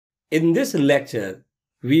In this lecture,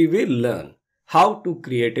 we will learn how to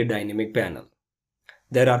create a dynamic panel.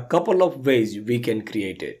 There are a couple of ways we can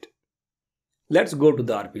create it. Let's go to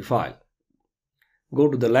the RP file. Go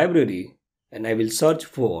to the library and I will search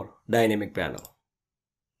for dynamic panel.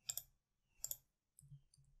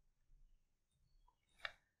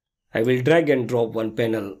 I will drag and drop one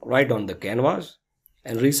panel right on the canvas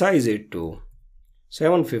and resize it to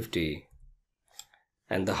 750,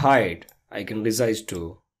 and the height I can resize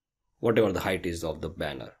to whatever the height is of the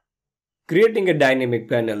banner. Creating a dynamic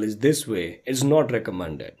panel is this way is not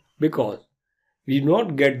recommended because we do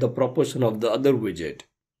not get the proportion of the other widget.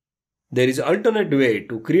 There is an alternate way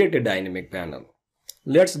to create a dynamic panel.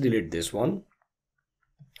 Let's delete this one.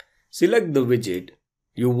 Select the widget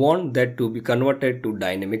you want that to be converted to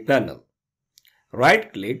dynamic panel.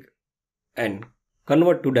 Right click and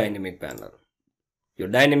convert to dynamic panel. Your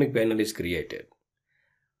dynamic panel is created.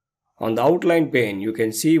 On the outline pane, you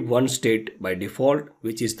can see one state by default,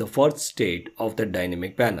 which is the first state of the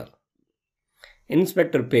dynamic panel. In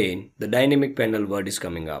Inspector pane, the dynamic panel word is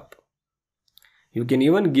coming up. You can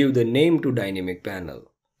even give the name to dynamic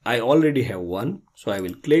panel. I already have one, so I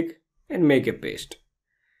will click and make a paste.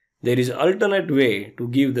 There is an alternate way to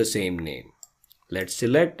give the same name. Let's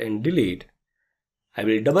select and delete. I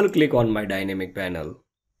will double click on my dynamic panel.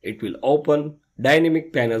 It will open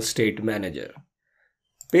Dynamic Panel State Manager.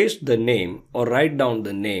 Paste the name or write down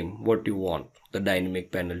the name what you want the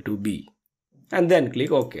dynamic panel to be, and then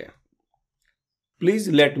click OK. Please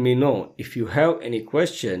let me know if you have any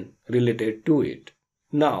question related to it.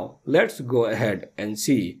 Now let's go ahead and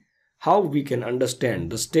see how we can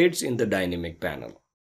understand the states in the dynamic panel.